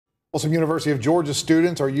Well, some University of Georgia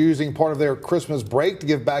students are using part of their Christmas break to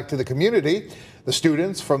give back to the community. The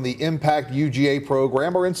students from the Impact UGA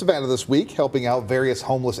program are in Savannah this week, helping out various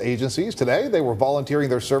homeless agencies. Today, they were volunteering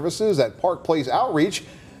their services at Park Place Outreach,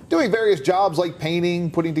 doing various jobs like painting,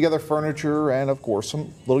 putting together furniture, and of course,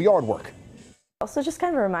 some little yard work. Also, just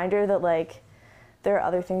kind of a reminder that there are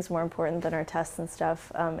other things more important than our tests and stuff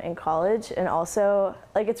in college. And also,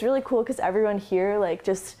 it's really cool because everyone here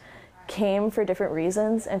just came for different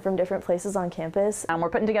reasons and from different places on campus. We're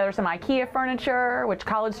putting together some IKEA furniture, which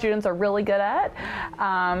college students are really good at,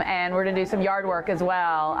 and we're going to do some yard work as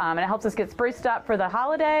well. And it helps us get spruced up for the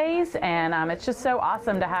holidays, and it's just so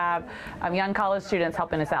awesome to have young college students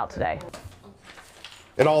helping us out today.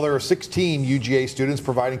 In all, there are 16 UGA students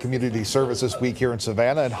providing community service this week here in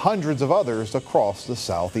Savannah and hundreds of others across the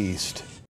Southeast.